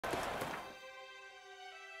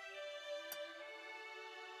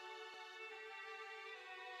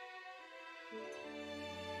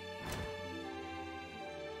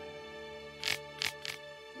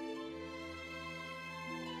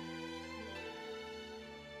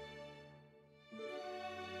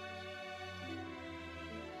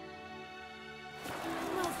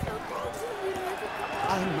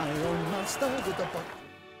monster with a buck.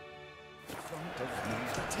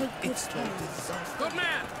 Take its disaster. Good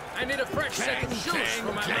man! I need a fresh set of shoes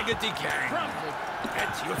for my clangety clang. Promptly.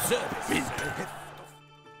 At your service.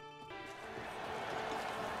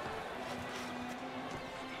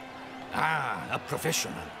 Ah, a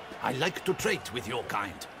professional. I like to trade with your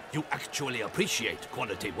kind. You actually appreciate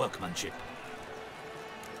quality workmanship.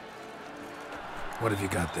 What have you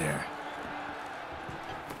got there?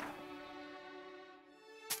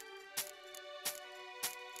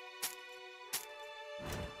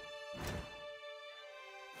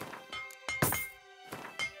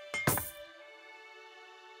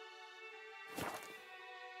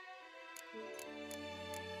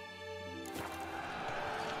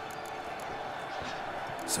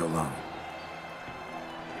 So long.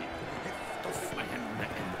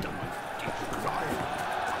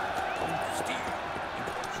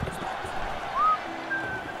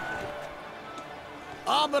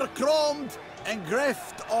 Armor chromed and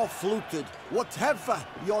greft or fluted, whatever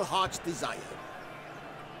your heart's desire.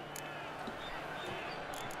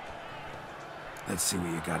 Let's see what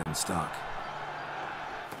you got in stock.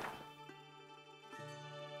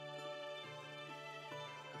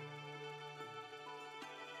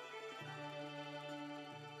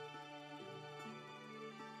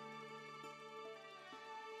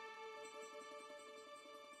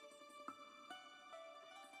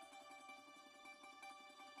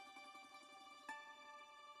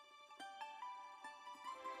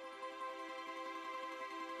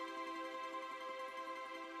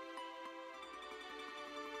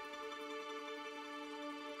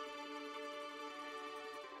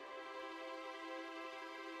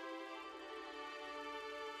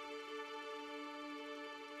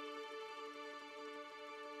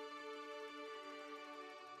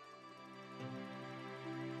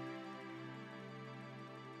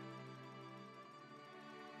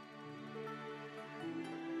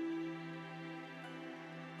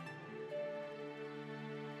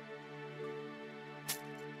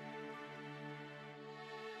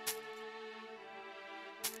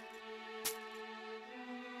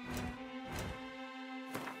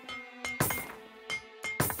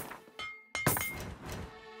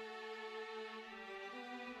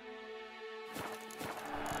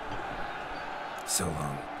 So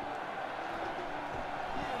long.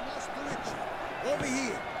 Over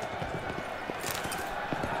here.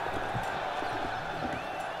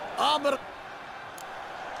 Armor.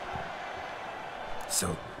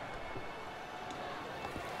 So...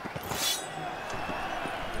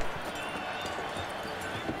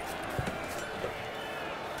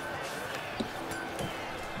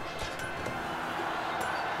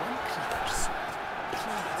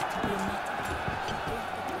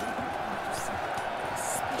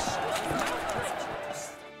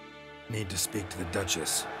 Need to speak to the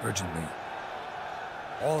Duchess, urgently.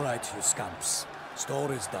 All right, you scamps.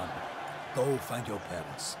 Story's done. Go find your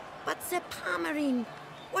parents. But the Palmerine,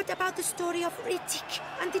 what about the story of Rittik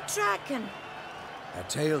and the dragon? They're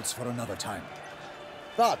tales for another time.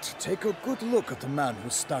 But take a good look at the man who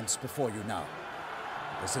stands before you now.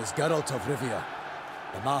 This is Geralt of Rivia,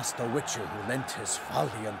 the master witcher who lent his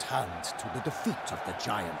valiant hand to the defeat of the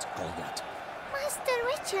giant Goliath. Master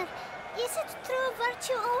Witcher, is it true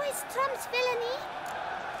virtue always trumps villainy?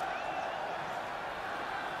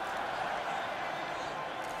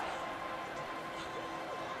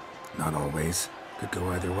 Not always. Could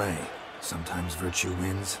go either way. Sometimes virtue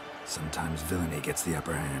wins, sometimes villainy gets the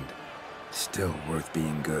upper hand. Still worth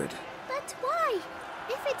being good. But why?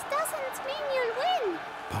 If it doesn't mean you'll win.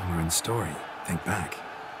 Palmerin's story. Think back.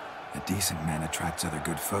 A decent man attracts other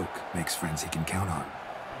good folk, makes friends he can count on.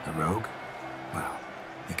 A rogue? Well,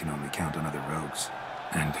 he can only count on other rogues.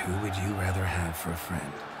 And who would you rather have for a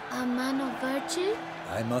friend? A man of virtue?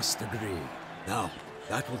 I must agree. Now,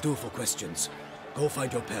 that will do for questions. Go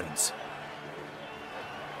find your parents.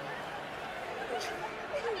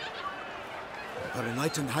 Her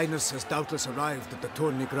Enlightened Highness has doubtless arrived at the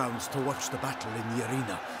tourney grounds to watch the battle in the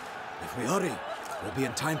arena. If we hurry, we'll be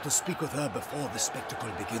in time to speak with her before the spectacle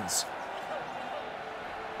begins.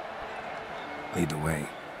 Lead the way.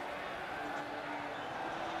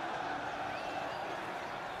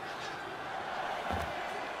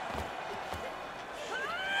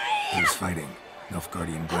 Who's fighting?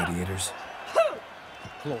 Nilfgaardian gladiators?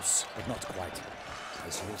 Close, but not quite.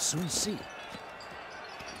 As you'll soon see.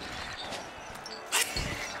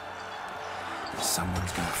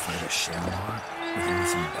 Someone's gonna fight a Shamar? With even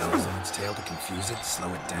some bells on its tail to confuse it,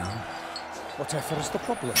 slow it down? Whatever is the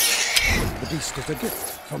problem? The beast is a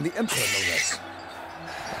gift from the Emperor, no less.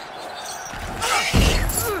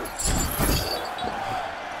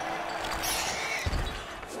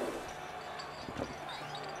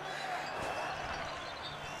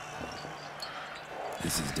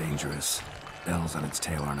 This is dangerous. Bells on its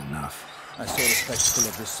tail aren't enough. I saw respectful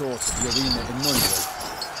of the sword of the arena in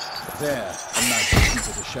Nunwood. There, a knight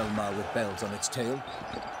defeated a Shelmar with bells on its tail.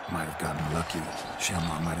 Might have gotten lucky.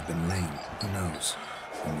 Shelmar might have been lame. Who knows?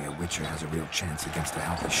 Only a Witcher has a real chance against a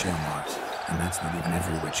healthy Shelmar. And that's not even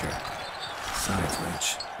every Witcher. Besides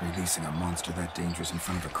which, releasing a monster that dangerous in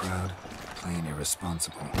front of a crowd? Plain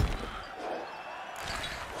irresponsible.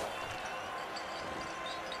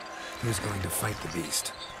 Who's going to fight the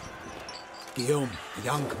beast? Guillaume, the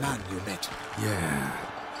young man you met. Yeah.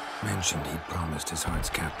 Mentioned he'd promised his heart's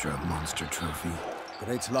captor a monster trophy.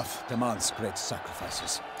 Great love demands great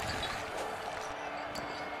sacrifices.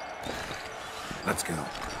 Let's go.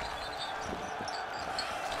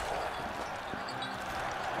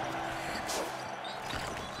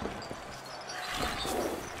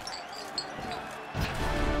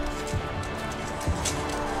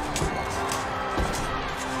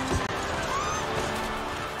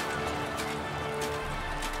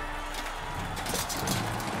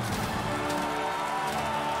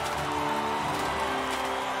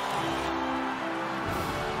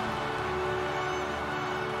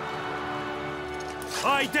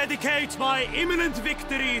 I dedicate my imminent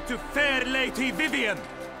victory to fair Lady Vivian.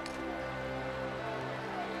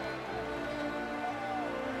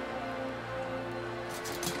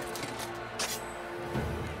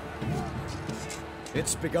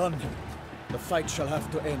 It's begun. The fight shall have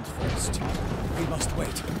to end first. We must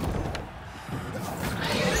wait.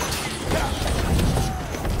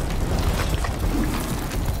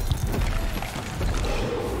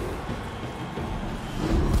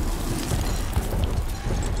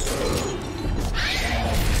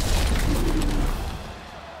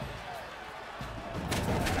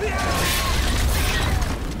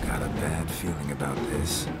 Got a bad feeling about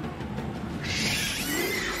this.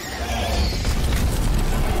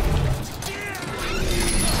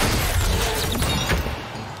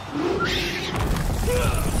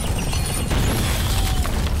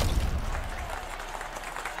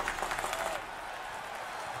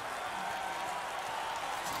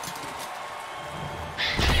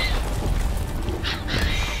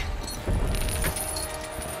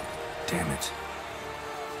 Damn it.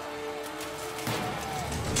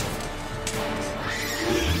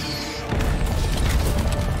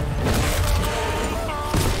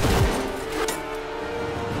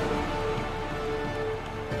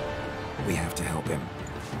 We have to help him.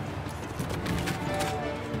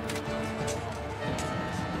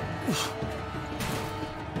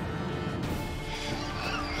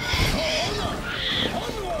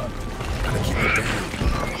 Gotta keep it down.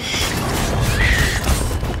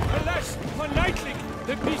 Alas, for Nightling,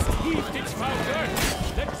 the beast heaved its foul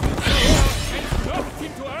earth, leapt through the air, and dropped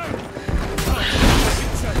into earth. Now,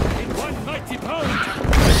 Witcher, in one mighty bound,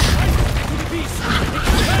 strikes to the beast,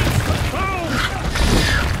 its legs are bound!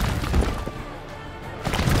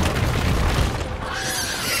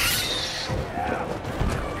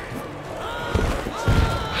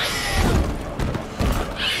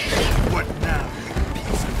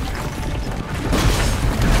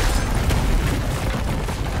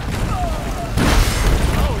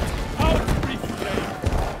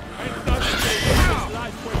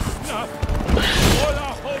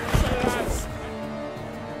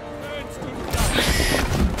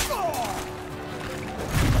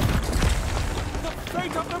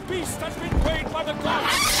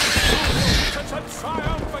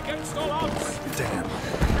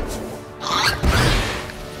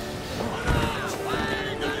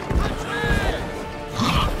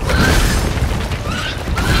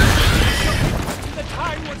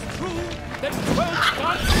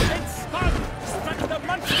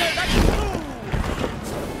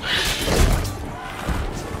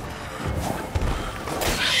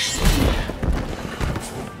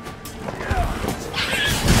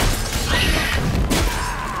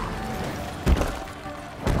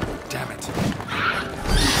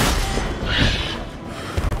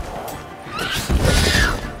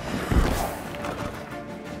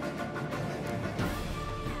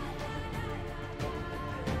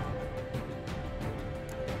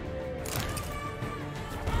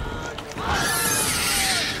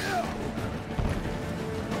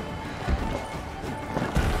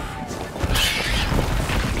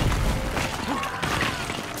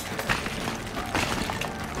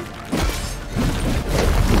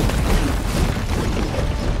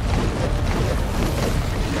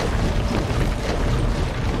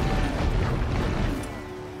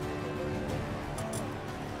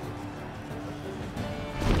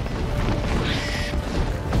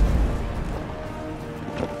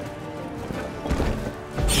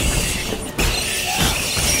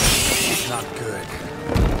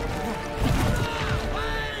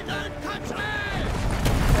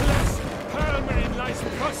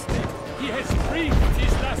 exhausted. He has breathed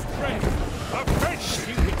his last breath. Avenge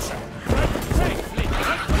you, Witcher! Run safely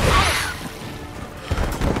back to the house!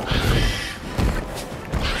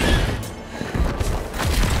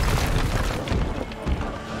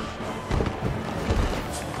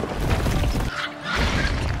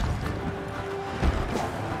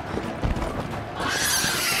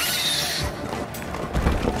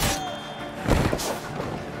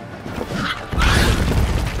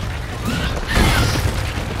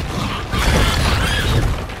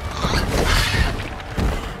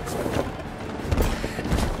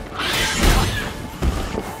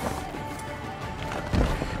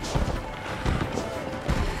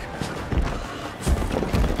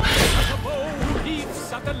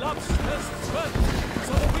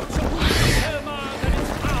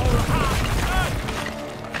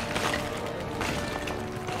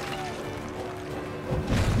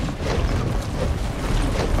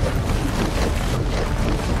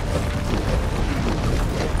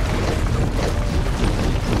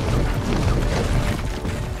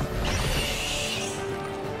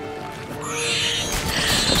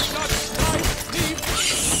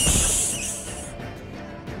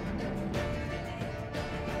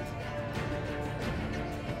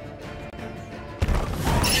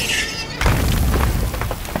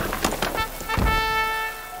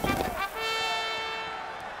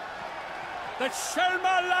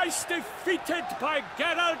 Defeated by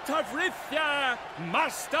Geralt of Rivia,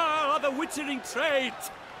 master of the witchering trade.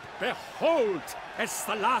 Behold, as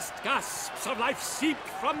the last gasps of life seep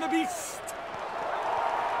from the beast.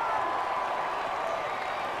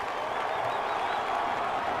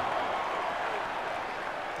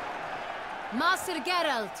 Master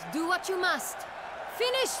Geralt, do what you must.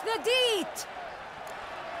 Finish the deed!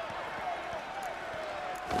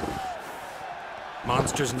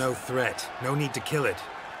 Monster's no threat. No need to kill it.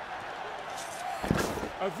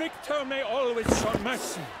 A victor may always show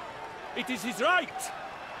mercy. It is his right.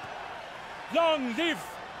 Long live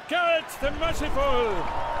Geralt the Merciful!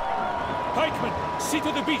 Pikeman, see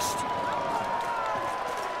to the beast.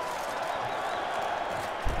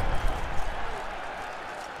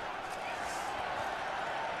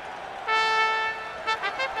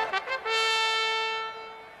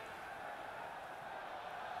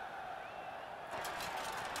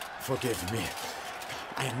 Forgive me.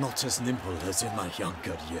 I am not as nimble as in my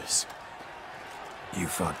younger years. You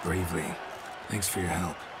fought bravely. Thanks for your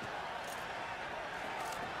help.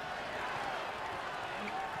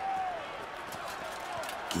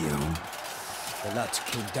 Guillaume? The lad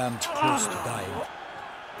came damned close to dying.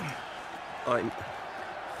 I'm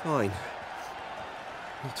fine.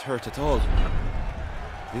 Not hurt at all.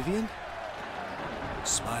 Vivian?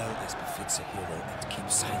 Smile as befits a hero and keep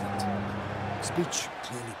silent. Speech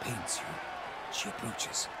clearly pains you. She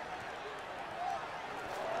approaches.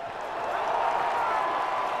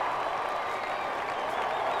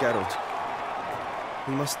 Geralt,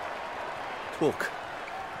 we must talk.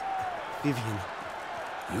 Vivian.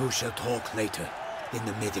 You shall talk later, in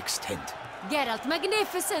the medic's tent. Geralt,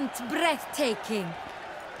 magnificent, breathtaking.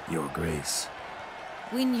 Your Grace.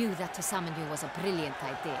 We knew that to summon you was a brilliant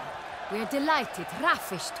idea. We're delighted,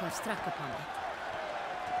 ravished to have struck upon it.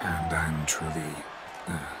 And I'm truly,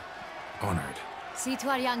 honored. See to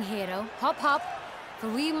our young hero. Hop, hop. For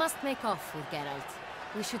we must make off with Geralt.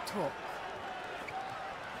 We should talk.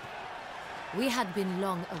 We had been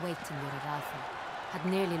long awaiting your arrival. Had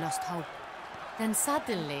nearly lost hope. Then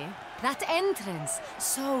suddenly, that entrance,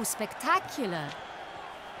 so spectacular.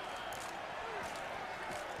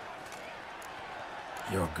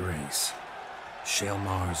 Your Grace.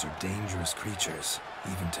 Shaelmars are dangerous creatures,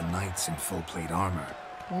 even to knights in full plate armor.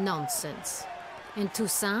 Nonsense. In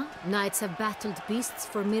Toussaint, knights have battled beasts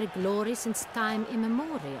for mere glory since time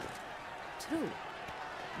immemorial. True.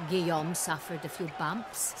 Guillaume suffered a few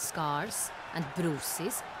bumps, scars, and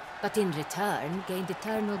bruises, but in return gained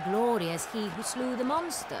eternal glory as he who slew the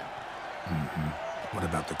monster. What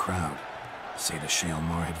about the crowd? Say the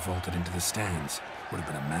Shaelmar had vaulted into the stands. Would have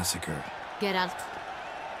been a massacre. Geralt,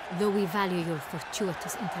 though we value your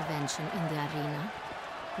fortuitous intervention in the arena,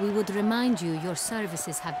 we would remind you your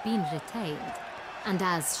services have been retained, and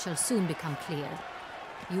as shall soon become clear,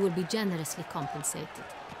 you will be generously compensated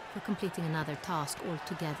for completing another task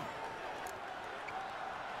altogether.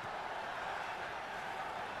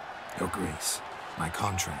 Your Grace, my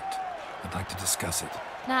contract. I'd like to discuss it.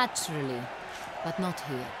 Naturally, but not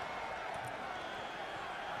here.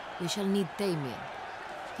 We shall need Damien.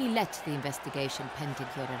 He led the investigation pending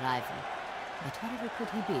your arrival. But wherever could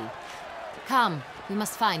he be? Come, we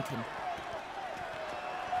must find him.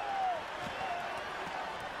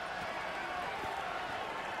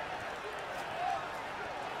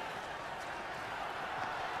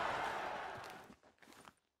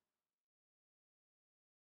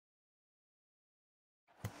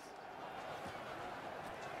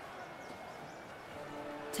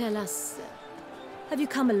 Tell us, have you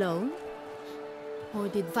come alone? Or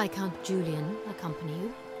did Viscount Julian accompany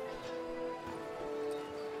you?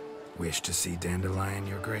 Wish to see Dandelion,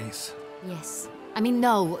 Your Grace? Yes. I mean,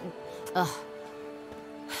 no.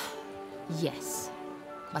 Yes.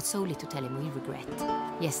 But solely to tell him we regret.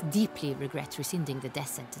 Yes, deeply regret rescinding the death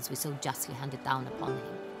sentence we so justly handed down upon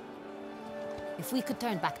him. If we could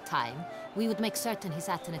turn back time, we would make certain he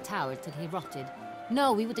sat in a tower till he rotted.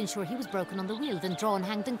 No, we would ensure he was broken on the wheel, then drawn,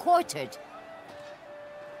 hanged, and quartered.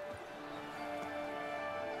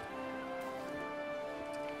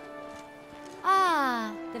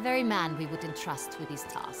 Ah, the very man we would entrust with these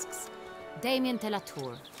tasks. Damien de la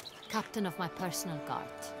Tour, captain of my personal guard.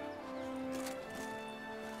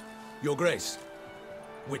 Your Grace.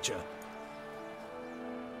 Witcher.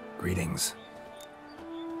 Greetings.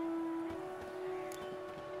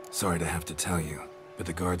 Sorry to have to tell you, but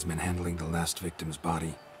the guardsman handling the last victim's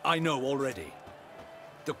body... I know already.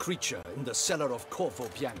 The creature in the cellar of Corvo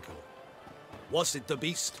Bianco. Was it the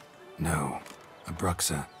beast? No. A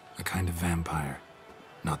bruxa, a kind of vampire.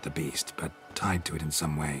 Not the beast, but tied to it in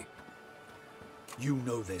some way. You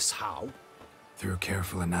know this how? Through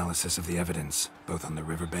careful analysis of the evidence, both on the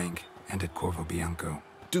riverbank and at Corvo Bianco.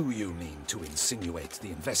 Do you mean to insinuate the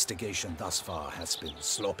investigation thus far has been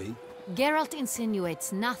sloppy? Geralt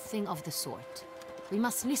insinuates nothing of the sort. We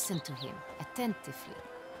must listen to him attentively.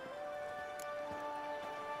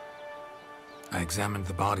 I examined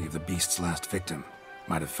the body of the beast's last victim.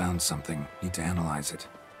 Might have found something, need to analyze it.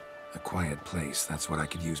 A quiet place, that's what I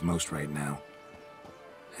could use most right now.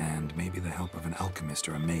 And maybe the help of an alchemist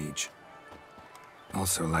or a mage.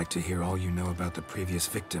 Also like to hear all you know about the previous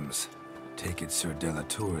victims. Take it Sir de la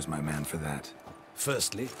Tour is my man for that.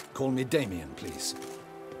 Firstly, call me Damien, please.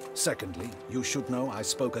 Secondly, you should know I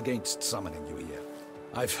spoke against summoning you here.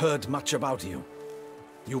 I've heard much about you.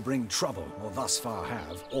 You bring trouble, or thus far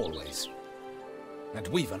have, always. And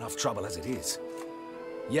we've enough trouble as it is.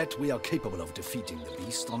 Yet we are capable of defeating the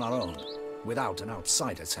beast on our own, without an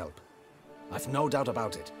outsider's help. I've no doubt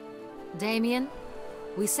about it. Damien,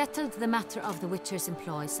 we settled the matter of the Witcher's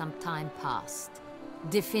employ some time past.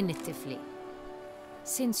 Definitively.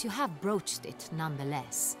 Since you have broached it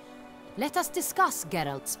nonetheless, let us discuss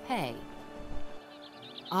Geralt's pay.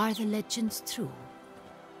 Are the legends true?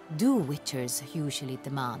 Do Witchers usually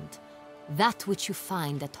demand that which you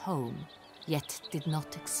find at home, yet did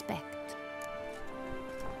not expect?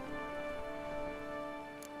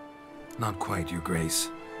 Not quite, Your Grace.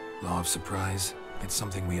 Law of surprise, it's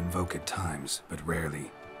something we invoke at times, but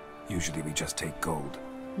rarely. Usually we just take gold.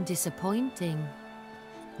 Disappointing.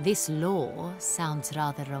 This law sounds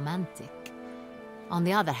rather romantic. On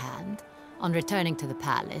the other hand, on returning to the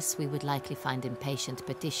palace, we would likely find impatient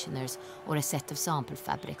petitioners or a set of sample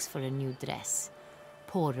fabrics for a new dress.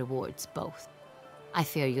 Poor rewards, both. I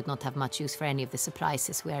fear you'd not have much use for any of the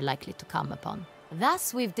surprises we are likely to come upon.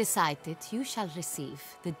 Thus, we've decided you shall receive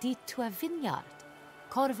the deed to a vineyard,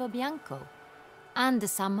 Corvo Bianco, and a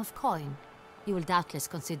sum of coin. You will doubtless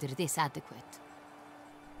consider this adequate.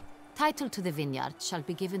 Title to the vineyard shall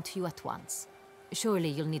be given to you at once. Surely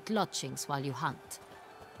you'll need lodgings while you hunt.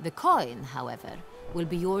 The coin, however, will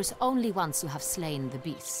be yours only once you have slain the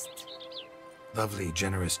beast. Lovely,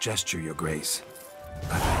 generous gesture, Your Grace.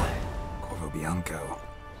 Corvo Bianco,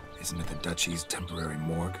 isn't it the Duchy's temporary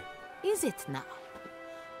morgue? Is it now?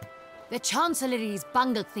 The Chancellery's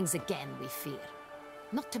bungled things again, we fear.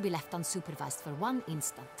 Not to be left unsupervised for one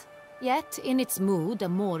instant. Yet, in its mood, a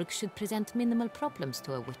morgue should present minimal problems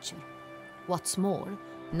to a Witcher. What's more,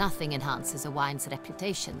 nothing enhances a wine's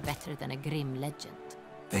reputation better than a grim legend.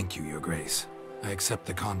 Thank you, Your Grace. I accept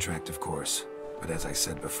the contract, of course. But as I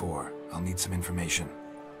said before, I'll need some information.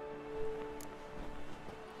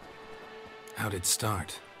 How'd it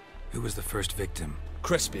start? Who was the first victim?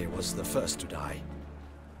 Crespi was the first to die.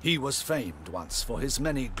 He was famed once for his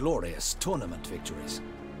many glorious tournament victories.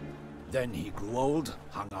 Then he grew old,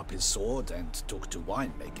 hung up his sword, and took to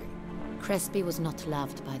winemaking. Crespi was not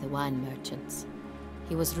loved by the wine merchants.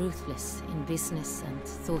 He was ruthless in business and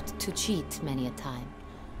thought to cheat many a time.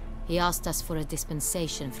 He asked us for a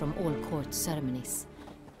dispensation from all court ceremonies.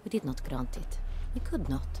 We did not grant it. We could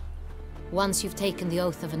not. Once you've taken the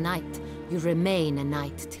oath of a knight, you remain a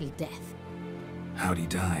knight till death. How'd he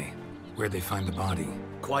die? Where'd they find the body?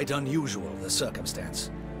 Quite unusual, the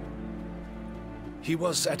circumstance. He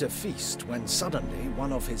was at a feast when suddenly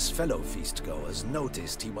one of his fellow feastgoers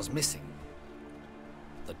noticed he was missing.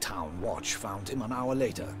 The town watch found him an hour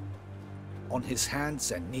later. On his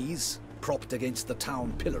hands and knees, propped against the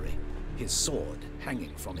town pillory, his sword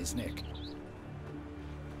hanging from his neck.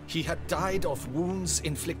 He had died of wounds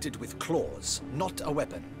inflicted with claws, not a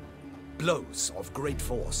weapon, Blows of great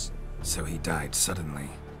force. So he died suddenly,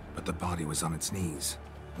 but the body was on its knees,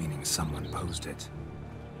 meaning someone posed it.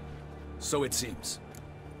 So it seems.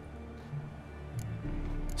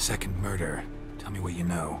 Second murder. Tell me what you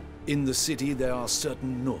know. In the city there are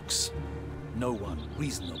certain nooks. No one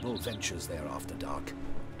reasonable ventures there after dark.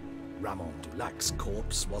 Ramon Dulac's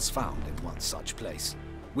corpse was found in one such place.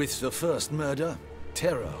 With the first murder,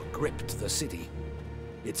 terror gripped the city.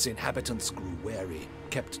 Its inhabitants grew wary,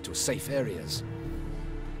 kept to safe areas.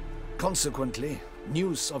 Consequently,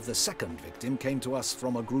 news of the second victim came to us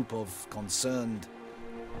from a group of concerned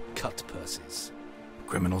cut-purses.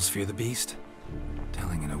 Criminals fear the beast?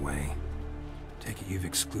 Telling in a way. Take it you've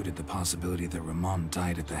excluded the possibility that Ramon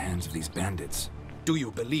died at the hands of these bandits. Do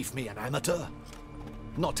you believe me an amateur?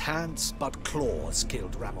 Not hands, but claws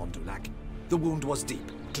killed Ramon Dulac. The wound was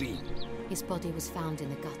deep, clean. His body was found in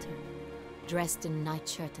the gutter, dressed in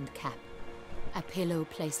nightshirt and cap, a pillow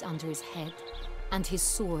placed under his head, and his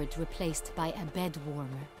sword replaced by a bed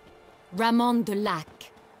warmer. Ramon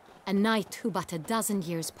Dulac, a knight who but a dozen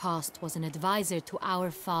years past was an advisor to our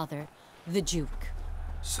father, the Duke.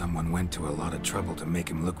 Someone went to a lot of trouble to make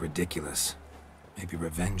him look ridiculous. Maybe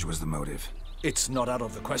revenge was the motive. It's not out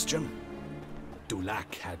of the question.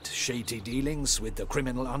 Dulac had shady dealings with the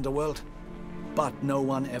criminal underworld, but no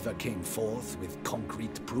one ever came forth with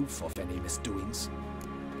concrete proof of any misdoings.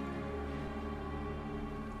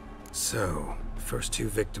 So, first two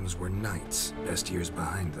victims were knights, best years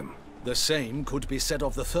behind them. The same could be said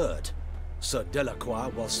of the third. Sir Delacroix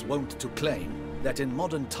was wont to claim that in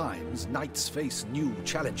modern times knights face new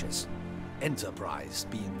challenges, enterprise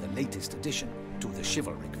being the latest addition to the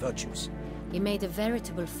chivalric virtues. He made a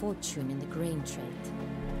veritable fortune in the grain trade.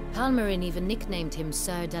 Palmerin even nicknamed him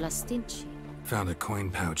Sir de la Stinchi. Found a coin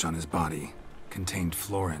pouch on his body. Contained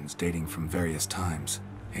florins dating from various times,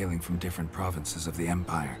 hailing from different provinces of the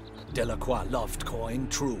Empire. Delacroix loved coin,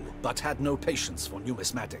 true, but had no patience for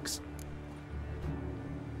numismatics.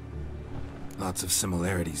 Lots of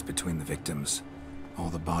similarities between the victims. All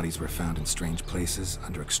the bodies were found in strange places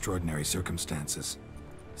under extraordinary circumstances.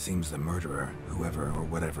 Seems the murderer, whoever or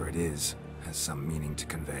whatever it is, has some meaning to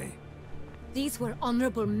convey. These were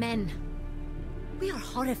honorable men. We are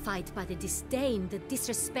horrified by the disdain, the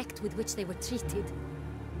disrespect with which they were treated.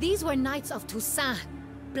 These were knights of Toussaint.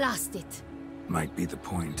 Blast it. Might be the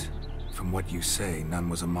point. From what you say, none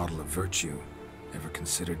was a model of virtue. Ever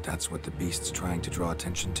considered that's what the beast's trying to draw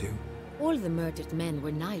attention to? All the murdered men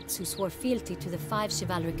were knights who swore fealty to the 5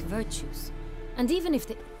 chivalric virtues. And even if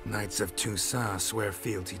the... Knights of Toussaint swear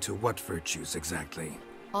fealty to what virtues exactly?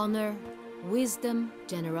 Honor, wisdom,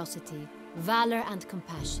 generosity, valor, and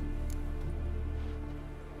compassion.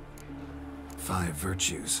 5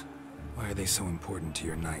 virtues. Why are they so important to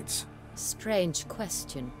your knights? Strange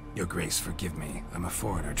question. Your Grace, forgive me. I'm a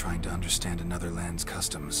foreigner trying to understand another land's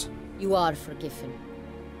customs. You are forgiven.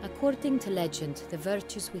 According to legend, the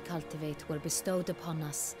virtues we cultivate were bestowed upon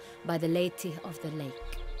us by the Lady of the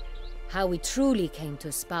Lake. How we truly came to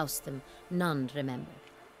espouse them, none remember.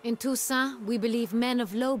 In Toussaint, we believe men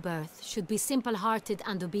of low birth should be simple-hearted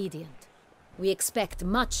and obedient. We expect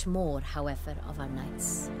much more, however, of our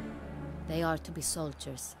knights. They are to be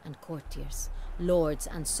soldiers and courtiers, lords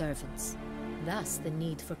and servants. Thus, the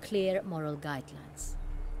need for clear moral guidelines.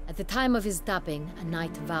 At the time of his dubbing, a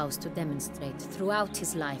knight vows to demonstrate throughout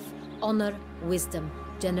his life honor, wisdom,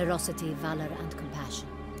 generosity, valor, and compassion.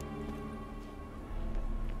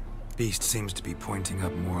 Beast seems to be pointing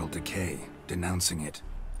up moral decay, denouncing it.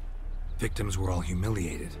 Victims were all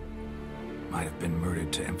humiliated. Might have been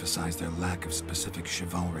murdered to emphasize their lack of specific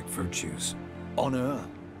chivalric virtues. Honor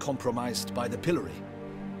compromised by the pillory.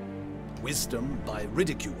 Wisdom by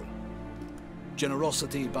ridicule.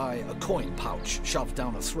 Generosity by a coin pouch shoved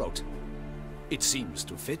down a throat. It seems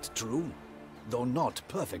to fit, true, though not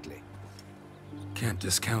perfectly. Can't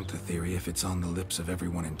discount the theory if it's on the lips of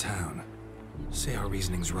everyone in town. Say our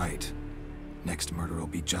reasoning's right. Next murder will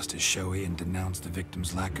be just as showy and denounce the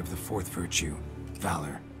victim's lack of the 4th virtue,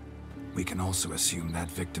 valor. We can also assume that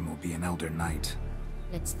victim will be an elder knight.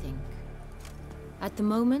 Let's think. At the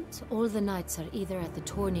moment, all the knights are either at the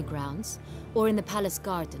tourney grounds or in the palace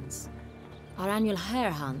gardens. Our annual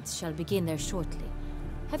hare hunt shall begin there shortly.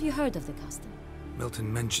 Have you heard of the custom?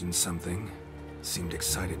 Milton mentioned something. Seemed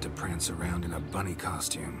excited to prance around in a bunny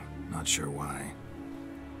costume. Not sure why.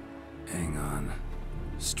 Hang on.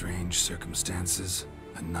 Strange circumstances.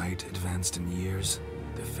 A knight advanced in years.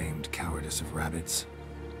 The famed cowardice of rabbits.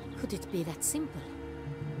 Could it be that simple?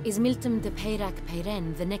 Is Milton de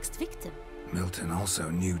Peyrac-Peyren the next victim? Milton also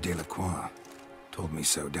knew Delacroix. Told me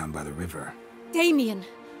so down by the river. Damien!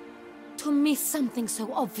 To miss something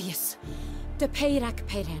so obvious. De Peyrac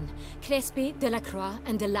Perrin, Crespi, Delacroix,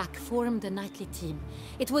 and Delac formed the knightly team.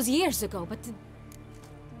 It was years ago, but...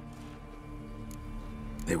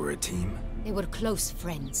 They were a team? They were close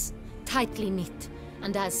friends, tightly knit,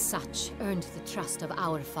 and as such, earned the trust of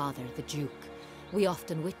our father, the Duke. We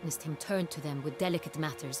often witnessed him turn to them with delicate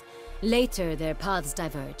matters. Later, their paths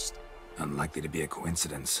diverged. Unlikely to be a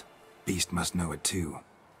coincidence. Beast must know it too.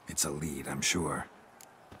 It's a lead, I'm sure.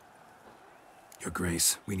 Your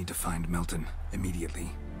Grace, we need to find Milton, immediately.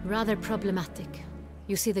 Rather problematic.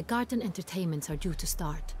 You see, the garden entertainments are due to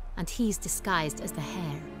start, and he's disguised as the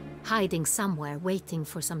Hare, hiding somewhere, waiting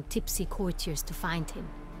for some tipsy courtiers to find him.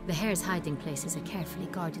 The Hare's hiding place is a carefully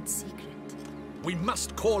guarded secret. We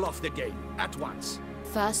must call off the game, at once.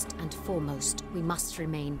 First and foremost, we must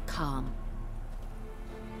remain calm.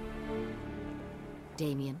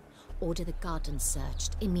 Damien, order the garden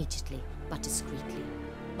searched immediately, but discreetly.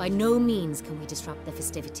 By no means can we disrupt the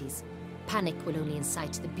festivities. Panic will only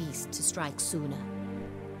incite the beast to strike sooner.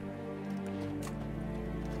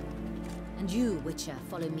 And you, Witcher,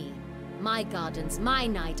 follow me. My gardens, my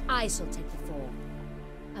night, I shall take the fall.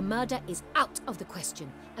 A murder is out of the question.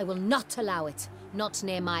 I will not allow it. Not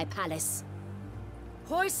near my palace.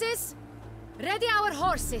 Horses? Ready our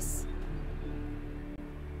horses!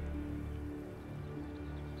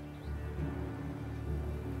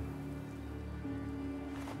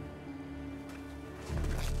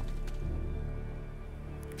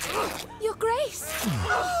 Your Grace!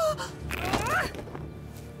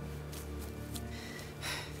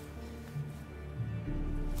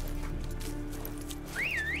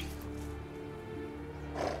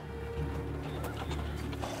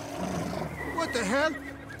 What the hell?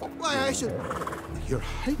 Why, I should... Your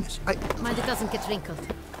Highness, I... Mind it doesn't get wrinkled.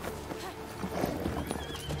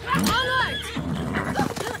 Onward!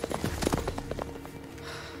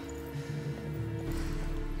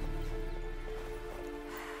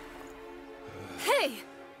 Hey!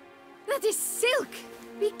 That is silk!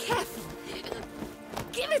 Be careful!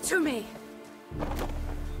 Give it to me!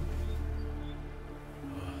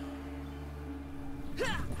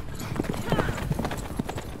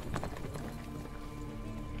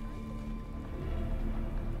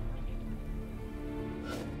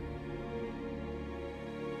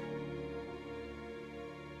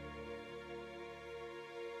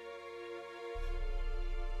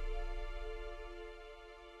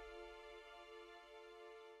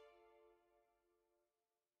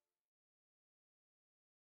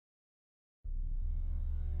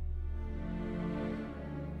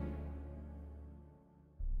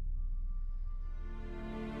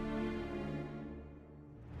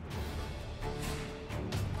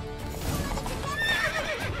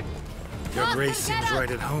 Your Grace seems right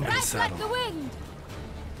at home in the saddle. Like the wind!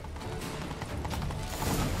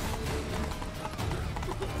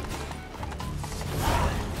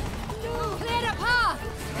 Clear the path!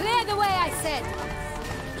 Clear the way, I said!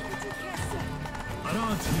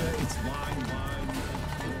 Around here, it's wine.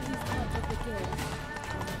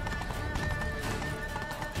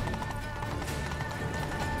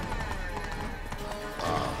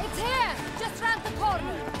 It's here! Just round the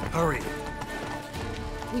corner! Hurry!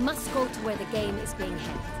 We must go to where the game is being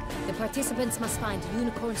held. The participants must find a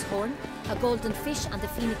unicorn's horn, a golden fish, and a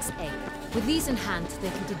phoenix egg. With these in hand, they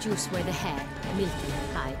can deduce where the Hare, Milton,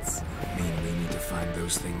 hides. Mean we need to find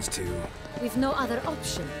those things too? We've no other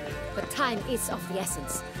option, but time is of the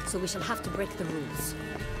essence, so we shall have to break the rules.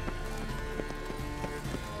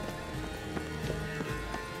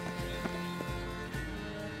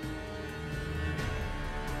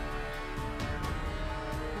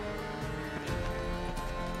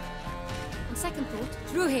 On second thought,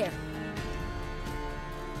 through here.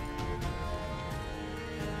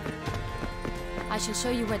 I shall show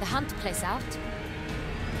you where the hunt plays out.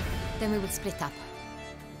 Then we will split up.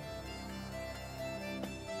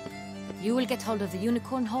 You will get hold of the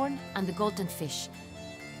unicorn horn and the golden fish,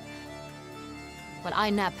 while I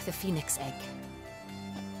nab the phoenix egg.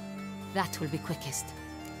 That will be quickest.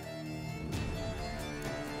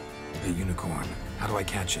 The unicorn. How do I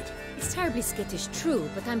catch it? It's terribly skittish, true,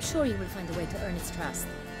 but I'm sure you will find a way to earn its trust.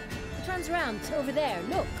 It runs around over there,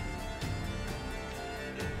 look.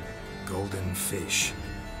 Golden fish.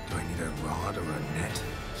 Do I need a rod or a net?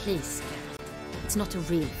 Please, Geralt. It's not a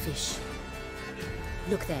real fish.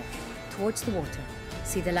 Look there, towards the water.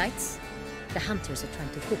 See the lights? The hunters are trying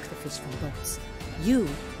to hook the fish from boats. You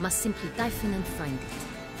must simply dive in and find it.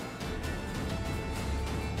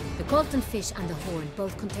 The golden fish and the horn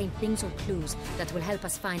both contain things or clues that will help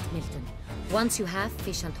us find Milton. Once you have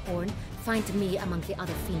fish and horn, find me among the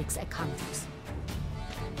other phoenix egg hunters.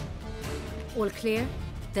 All clear?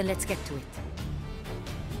 Then let's get to it.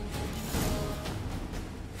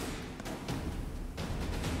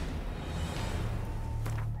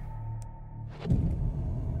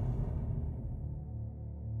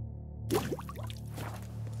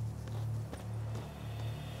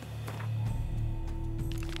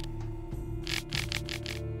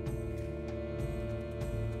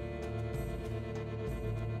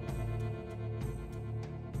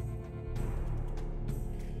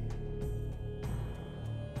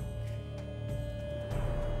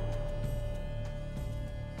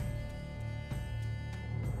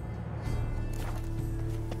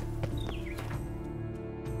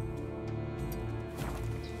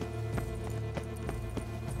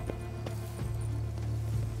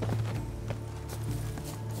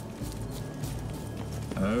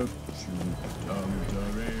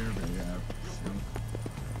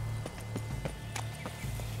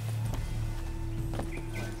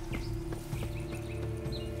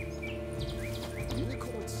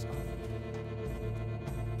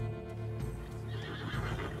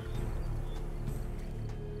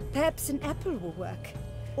 Perhaps an apple will work.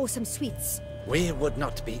 Or some sweets. We would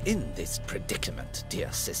not be in this predicament,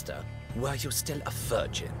 dear sister, were you still a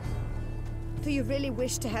virgin. Do you really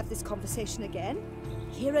wish to have this conversation again?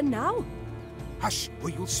 Here and now? Hush, or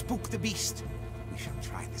you'll spook the beast. We shall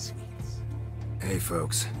try the sweets. Hey,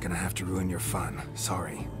 folks. Gonna have to ruin your fun.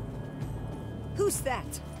 Sorry. Who's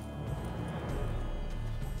that?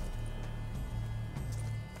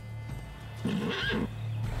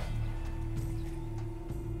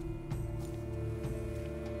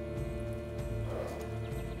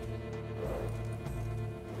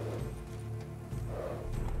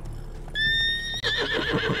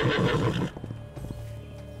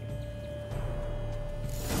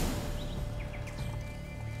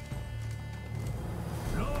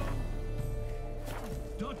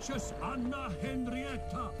 Duchess Anna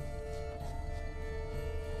Henrietta.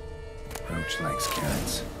 Roach likes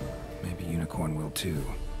carrots. Maybe Unicorn will too.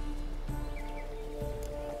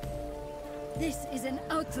 This is an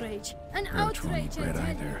outrage. An Roach won't eat outrage, bread I tell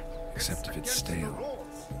you. either, except if it's stale.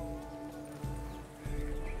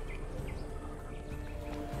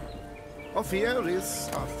 Offiaries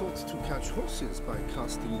are thought to catch horses by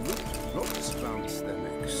casting ropes round their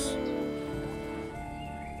necks.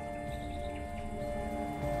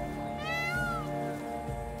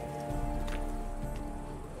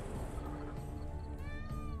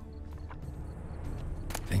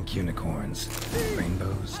 Think unicorns,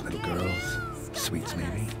 rainbows, little girls, sweets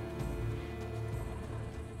maybe?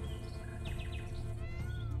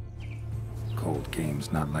 Cold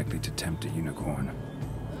game's not likely to tempt a unicorn.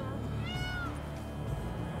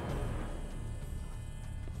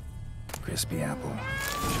 Crispy apple.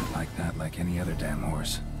 Should like that like any other damn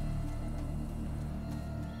horse.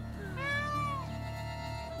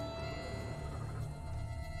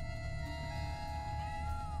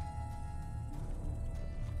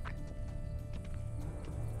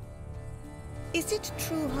 Is it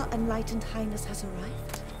true Her Enlightened Highness has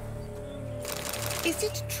arrived? Is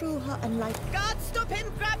it true Her Enlightened... Guards, stop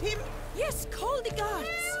him! Grab him! Yes, call the guards!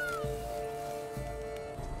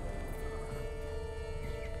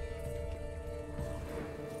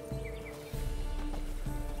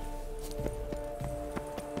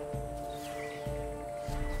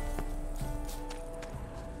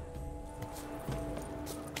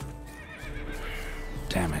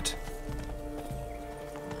 Damn it.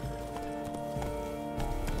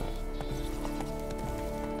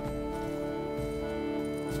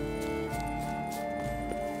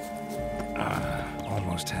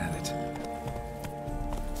 Almost had it.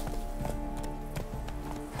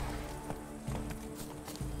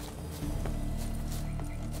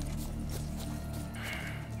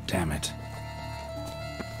 Damn it.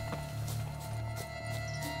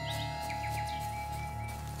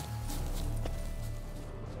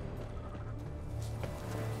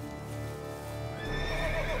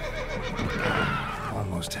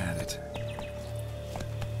 Almost had it.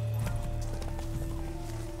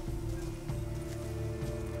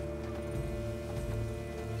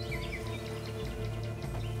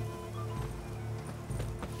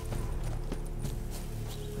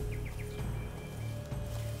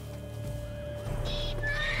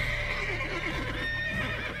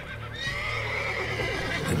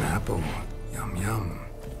 An apple. Yum yum.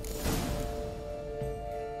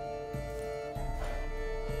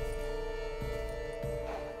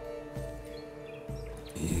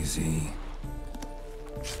 Easy.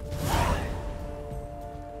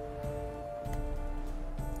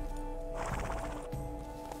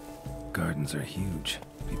 Gardens are huge.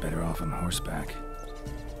 Be better off on horseback.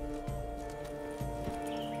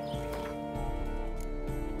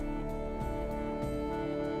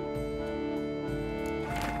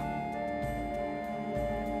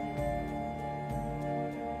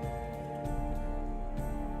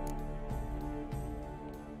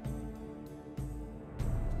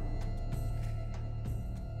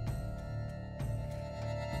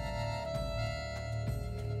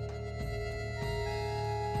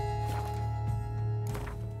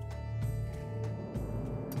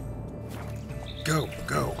 Go,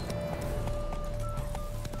 go.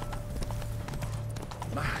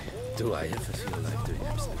 My, do I ever feel like doing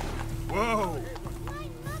absolutely. Whoa!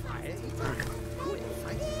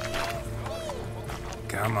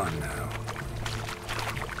 Come on now.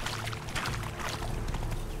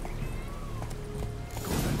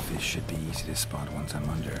 Golden fish should be easy to spot once I'm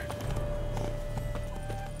under.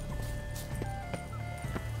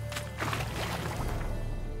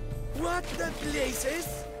 What the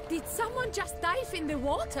blazes? Did someone just dive in the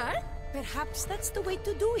water? Perhaps that's the way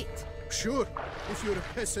to do it. Sure, if you're a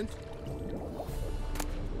peasant.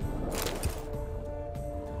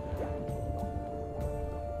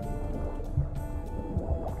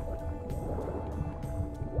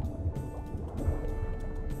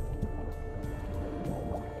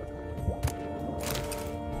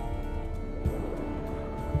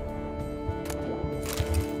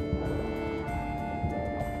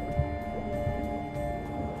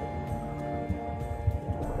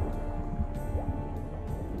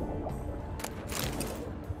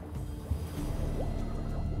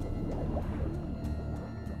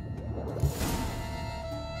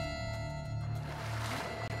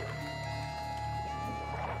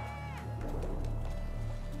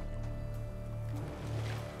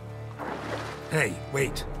 Hey,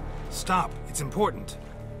 wait. Stop. It's important.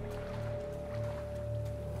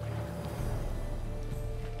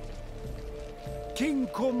 King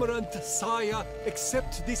Cormorant, sire,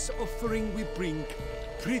 accept this offering we bring.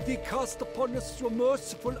 Prithee cast upon us your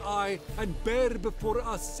merciful eye, and bear before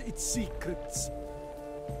us its secrets.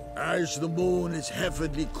 As the moon is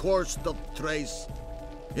heavenly coursed of trace,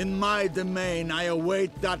 in my domain I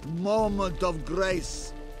await that moment of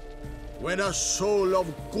grace, when a soul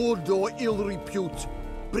of good or ill repute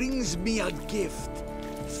brings me a gift,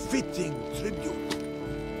 fitting tribute.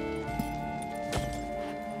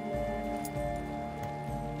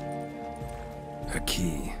 A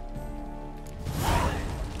key.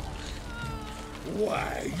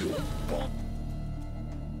 Why, you bum?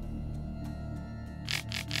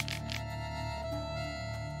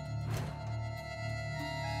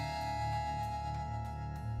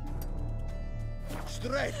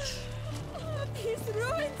 Stretch! He's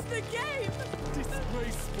ruined the game!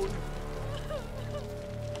 Disgraceful.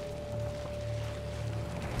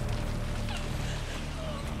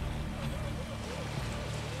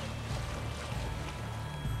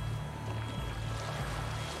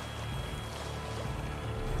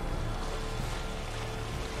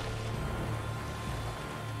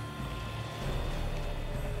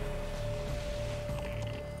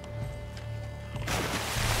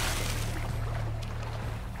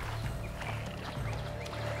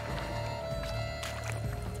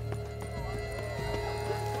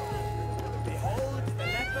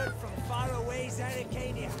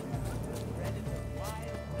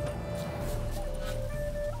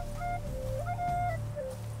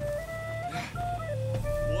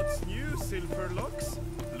 What's new, Silverlocks?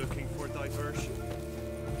 Looking for diversion?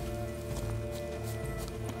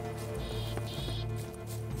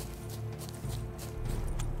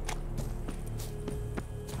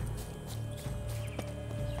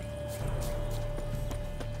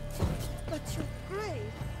 But you're brave.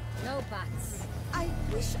 No buts. I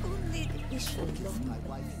wish only we should love my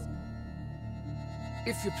wife.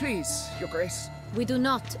 If you please, Your Grace. We do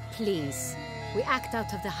not please. We act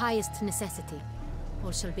out of the highest necessity.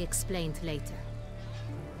 All shall be explained later.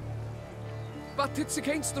 But it's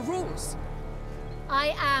against the rules.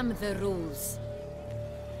 I am the rules.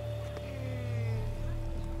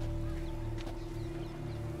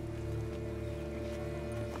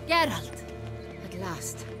 Geralt! At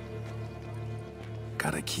last.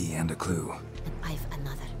 Got a key and a clue. And I've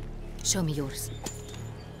another. Show me yours.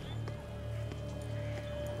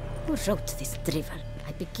 Who wrote this drivel?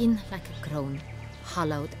 I begin like a groan,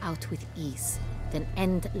 hollowed out with ease, then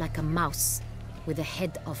end like a mouse, with a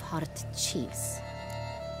head of hard cheese.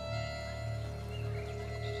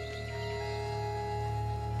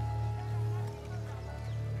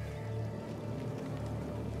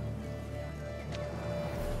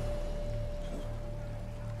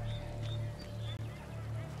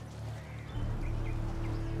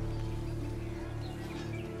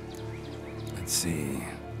 Let's see.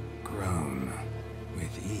 Grown.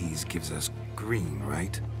 With ease gives us green,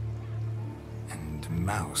 right? And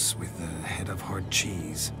mouse with the head of hard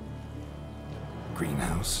cheese.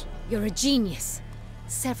 Greenhouse? You're a genius.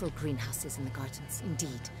 Several greenhouses in the gardens,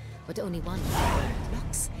 indeed, but only one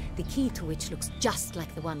locks, the key to which looks just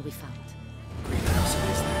like the one we found. Greenhouse it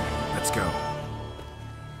is then. Let's go.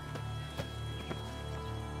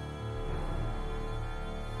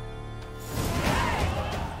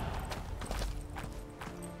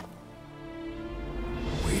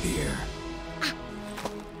 Wait here.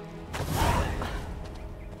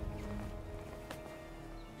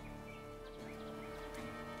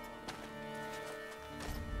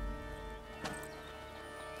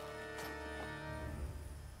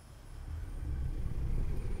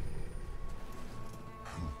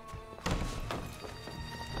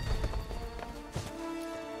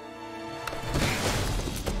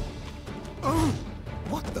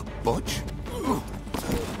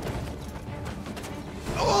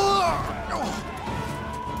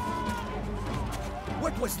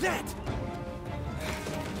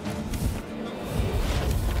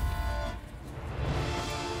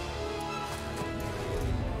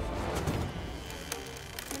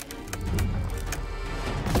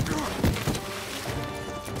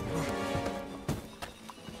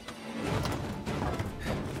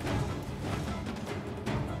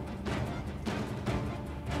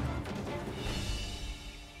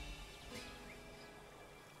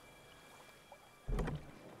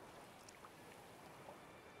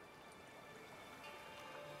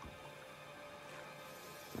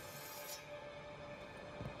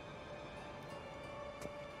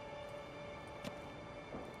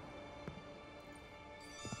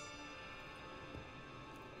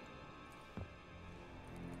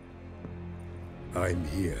 I'm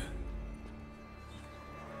here.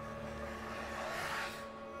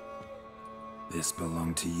 This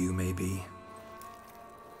belonged to you, maybe?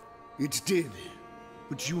 It did,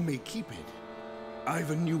 but you may keep it.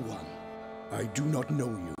 I've a new one. I do not know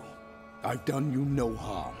you. I've done you no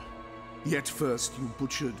harm. Yet first you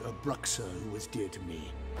butchered a Bruxer who was dear to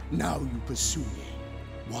me. Now you pursue me.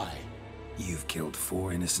 Why? You've killed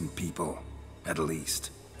 4 innocent people, at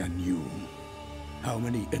least. And you? How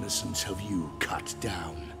many innocents have you cut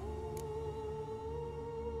down?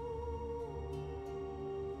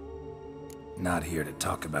 Not here to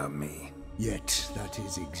talk about me. Yet that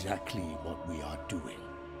is exactly what we are doing.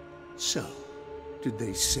 So, did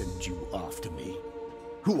they send you after me?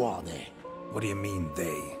 Who are they? What do you mean,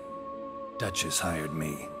 they? Duchess hired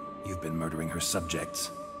me. You've been murdering her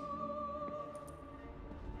subjects.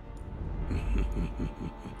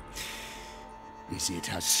 Is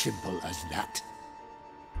it as simple as that?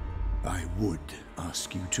 I would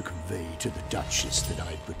ask you to convey to the Duchess that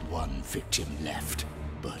I've but one victim left,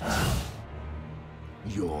 but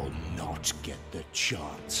you'll not get the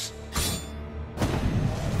chance.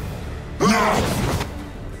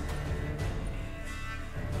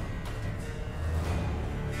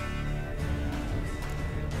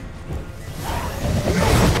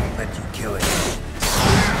 Let you kill it.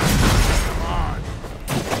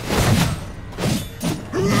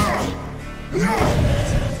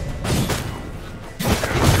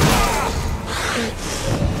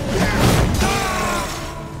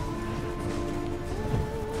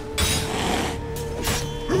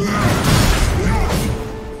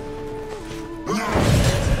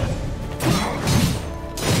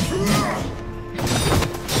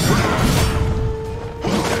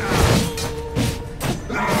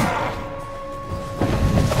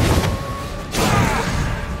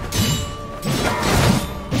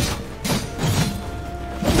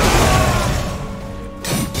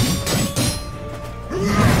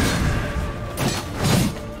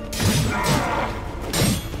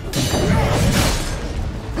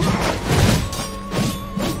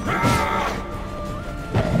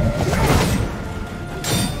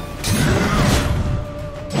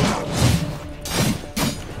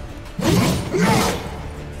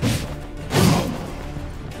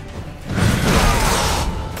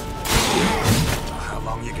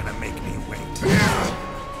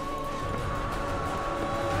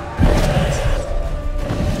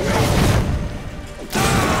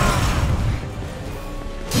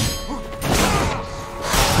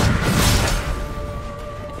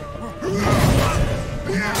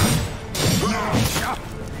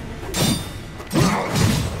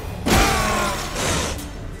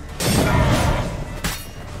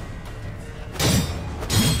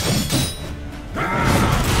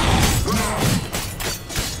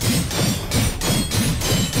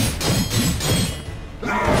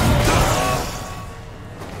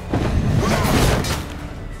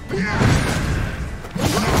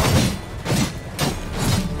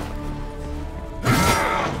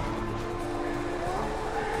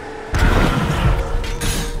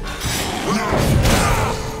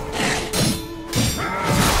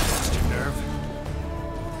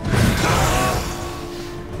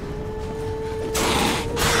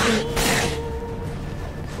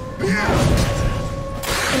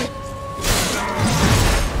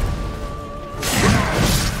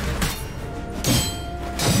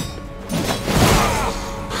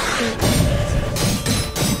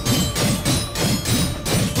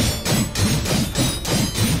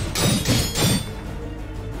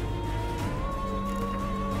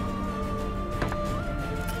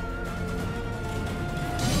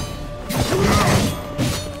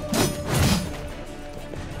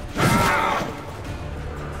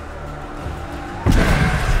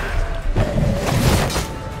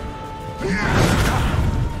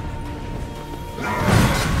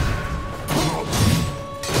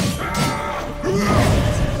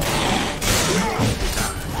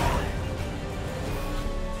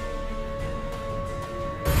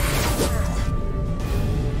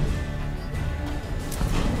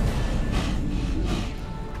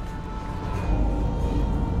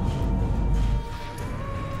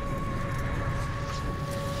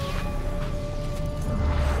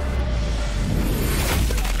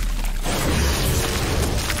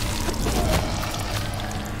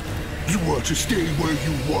 To stay where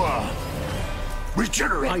you were.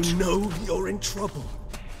 Regenerate! I know you're in trouble.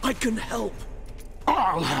 I can help.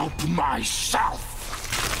 I'll help myself!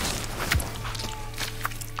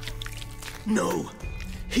 No,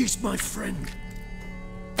 he's my friend.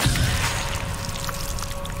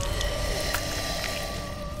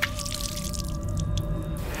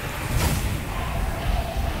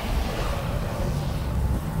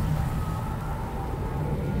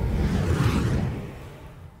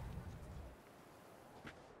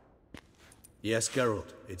 Yes,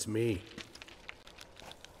 Geralt, it's me.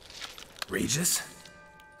 Regis?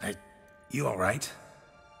 You all right?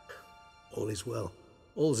 All is well.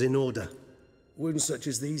 All's in order. Wounds such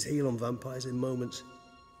as these heal on vampires in moments.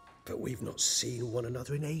 But we've not seen one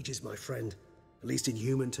another in ages, my friend. At least in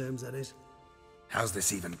human terms, that is. How's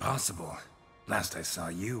this even possible? Last I saw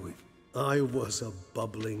you... I was a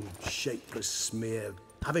bubbling, shapeless smear,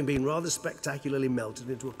 having been rather spectacularly melted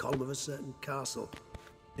into a column of a certain castle.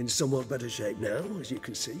 In somewhat better shape now, as you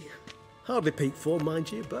can see. Hardly peak form,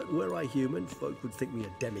 mind you, but were I human, folk would think me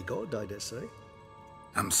a demigod, I dare say.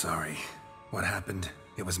 I'm sorry. What happened,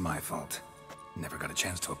 it was my fault. Never got a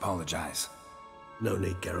chance to apologize. No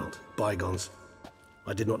need, Geralt. Bygones.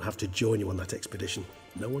 I did not have to join you on that expedition.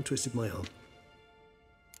 No one twisted my arm.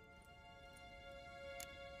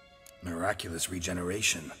 Miraculous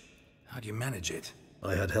regeneration. How do you manage it?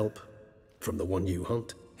 I had help. From the one you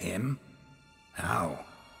hunt. Him? How?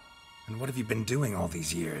 And what have you been doing all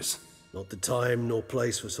these years? Not the time nor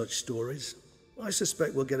place for such stories. I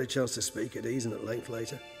suspect we'll get a chance to speak at ease and at length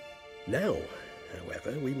later. Now,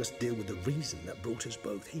 however, we must deal with the reason that brought us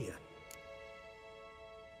both here.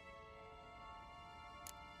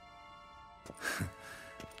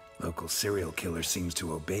 Local serial killer seems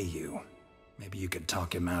to obey you. Maybe you could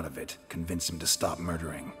talk him out of it, convince him to stop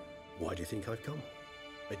murdering. Why do you think I've come?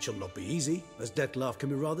 It shall not be easy, as Dettlaff can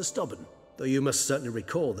be rather stubborn. Though you must certainly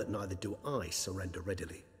recall that neither do I surrender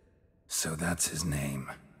readily. So that's his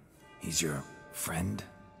name. He's your friend?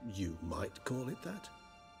 You might call it that.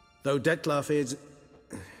 Though Dettlaff is...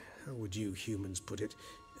 how would you humans put it?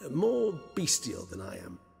 More bestial than I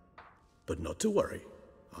am. But not to worry.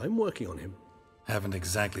 I'm working on him. Haven't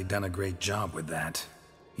exactly done a great job with that.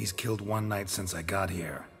 He's killed one knight since I got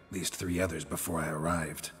here. At least 3 others before I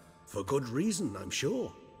arrived. For good reason, I'm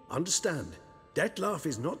sure. Understand, Dettlaff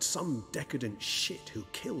is not some decadent shit who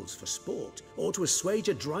kills for sport, or to assuage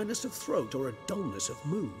a dryness of throat or a dullness of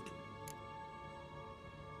mood.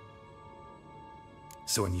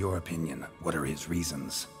 So in your opinion, what are his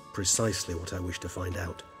reasons? Precisely what I wish to find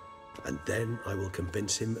out. And then I will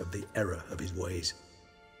convince him of the error of his ways.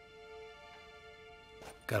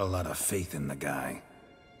 Got a lot of faith in the guy.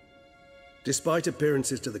 Despite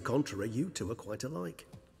appearances to the contrary, you two are quite alike.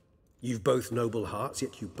 You've both noble hearts,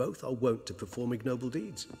 yet you both are wont to perform ignoble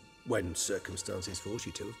deeds. When circumstances force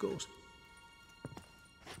you to, of course.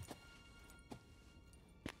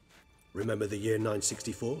 Remember the year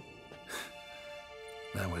 964?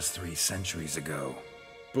 That was 3 centuries ago.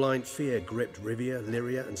 Blind fear gripped Rivia,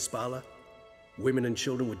 Lyria, and Spala. Women and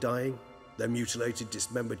children were dying. Their mutilated,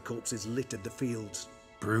 dismembered corpses littered the fields.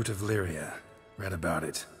 Brute of Lyria. Read about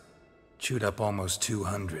it. Chewed up almost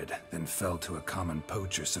 200, then fell to a common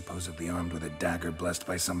poacher supposedly armed with a dagger blessed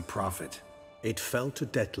by some prophet. It fell to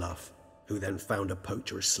Dettlaff, who then found a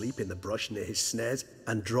poacher asleep in the brush near his snares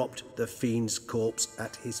and dropped the fiend's corpse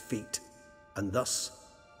at his feet. And thus,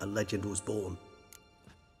 a legend was born.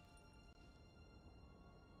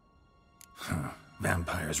 Huh.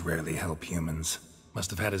 Vampires rarely help humans.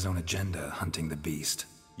 Must have had his own agenda, hunting the beast.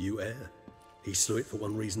 You err. He slew it for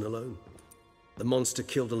one reason alone. The monster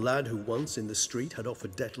killed a lad who once, in the street, had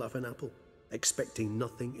offered Dettlaff an apple, expecting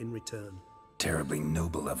nothing in return. Terribly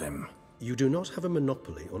noble of him. You do not have a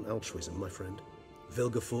monopoly on altruism, my friend.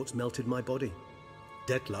 Vilgefortz melted my body.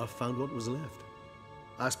 Dettlaff found what was left.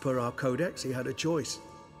 As per our codex, he had a choice.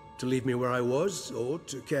 To leave me where I was, or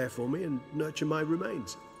to care for me and nurture my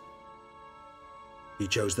remains. He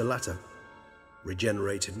chose the latter.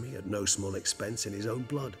 Regenerated me at no small expense in his own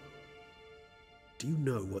blood. Do you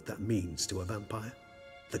know what that means to a vampire?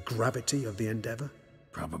 The gravity of the endeavor?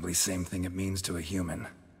 Probably same thing it means to a human.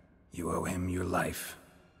 You owe him your life.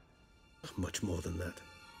 Much more than that.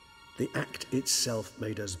 The act itself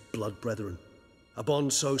made us blood brethren. A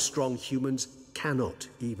bond so strong humans cannot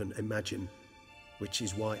even imagine. Which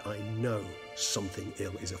is why I know something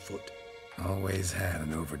ill is afoot. Always had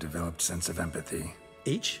an overdeveloped sense of empathy.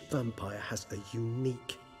 Each vampire has a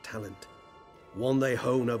unique talent. One they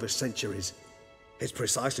hone over centuries. It's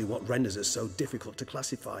precisely what renders us so difficult to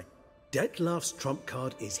classify. Dettlaff's trump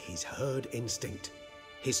card is his herd instinct,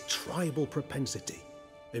 his tribal propensity.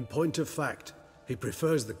 In point of fact, he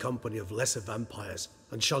prefers the company of lesser vampires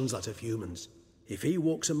and shuns that of humans. If he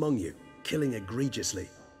walks among you, killing egregiously,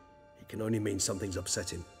 it can only mean something's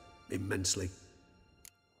upset him, immensely.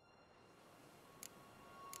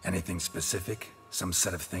 Anything specific? Some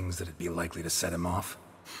set of things that'd be likely to set him off?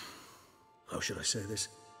 How should I say this?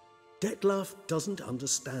 Dettlaff doesn't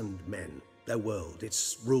understand men, their world,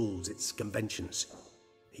 its rules, its conventions.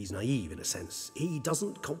 He's naive in a sense. He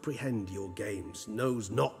doesn't comprehend your games, knows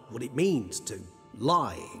not what it means to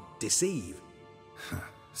lie, deceive.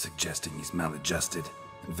 Suggesting he's maladjusted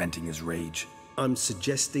and venting his rage? I'm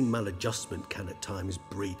suggesting maladjustment can at times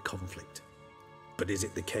breed conflict. But is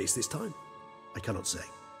it the case this time? I cannot say,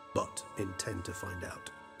 but intend to find out.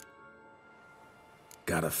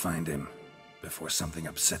 Gotta find him before something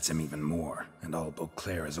upsets him even more, and all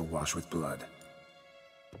Beauclair is awash with blood.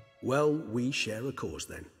 Well, we share a cause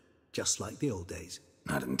then, just like the old days.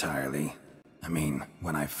 Not entirely. I mean,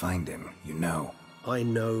 when I find him, you know. I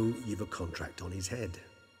know you've a contract on his head.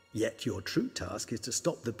 Yet your true task is to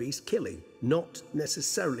stop the beast killing, not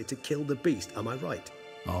necessarily to kill the beast, am I right?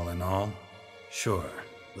 All in all, sure.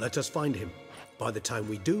 Let us find him. By the time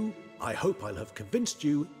we do, I hope I'll have convinced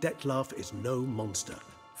you Detlef is no monster.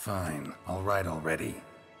 Fine, all right already.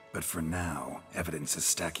 But for now, evidence is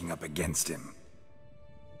stacking up against him.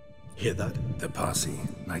 Hear that? The posse.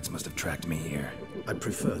 Knights must have tracked me here. I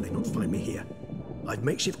prefer they not find me here. I've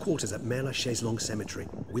makeshift quarters at Mère Lachaise Long Cemetery.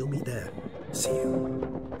 We'll meet there. See you.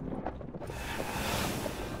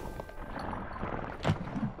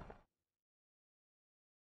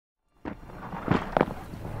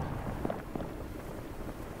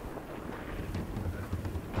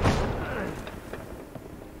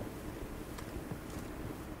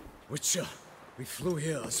 Witcher, we flew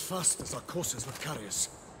here as fast as our coursers would carry us.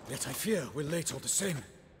 Yet I fear we're late all the same.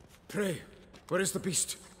 Pray, where is the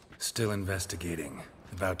beast? Still investigating.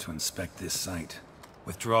 About to inspect this site.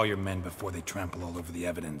 Withdraw your men before they trample all over the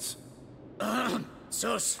evidence.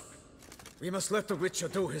 Sirs, we must let the Witcher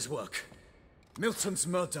do his work. Milton's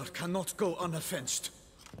murder cannot go unavenged.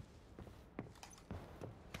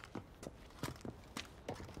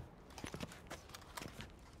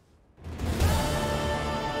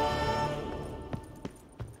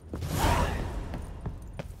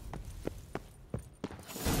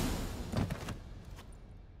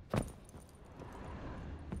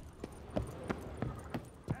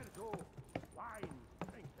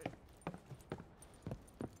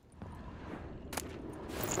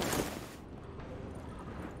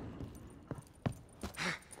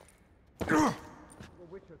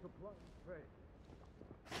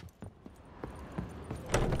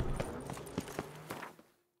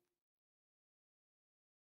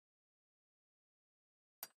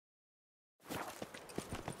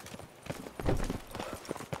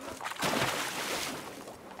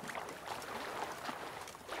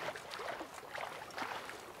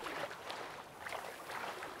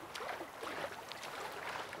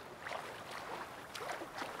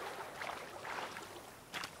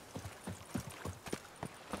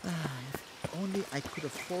 Only I could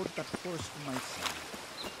afford that horse for myself.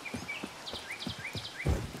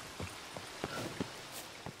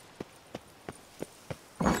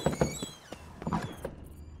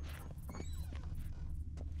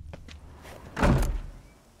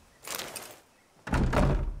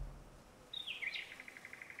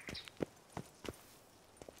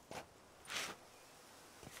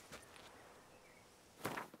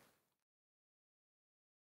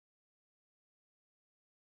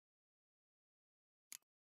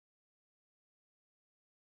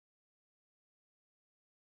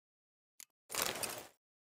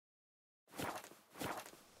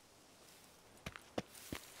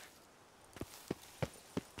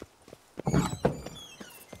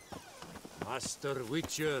 Master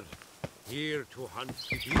Witcher, here to hunt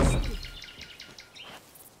the beast?